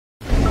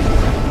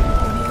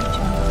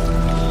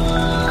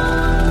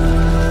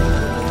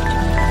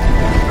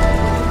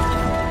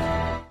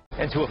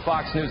To a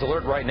Fox News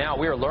alert right now,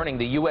 we are learning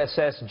the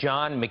USS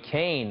John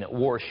McCain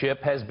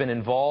warship has been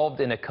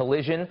involved in a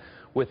collision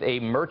with a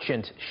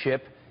merchant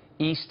ship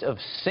east of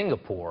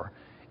Singapore.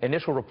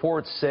 Initial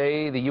reports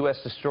say the U.S.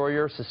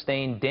 destroyer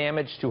sustained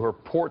damage to her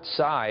port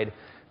side.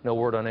 No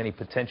word on any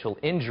potential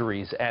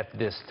injuries at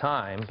this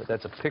time, but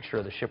that's a picture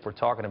of the ship we're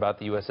talking about,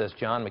 the USS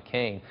John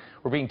McCain.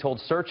 We're being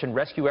told search and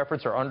rescue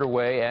efforts are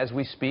underway as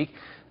we speak.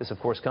 This, of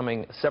course,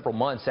 coming several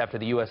months after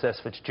the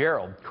USS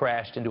Fitzgerald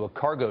crashed into a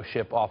cargo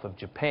ship off of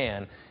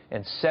Japan,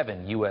 and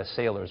 7 U.S.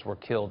 sailors were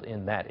killed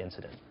in that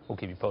incident. We'll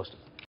keep you posted.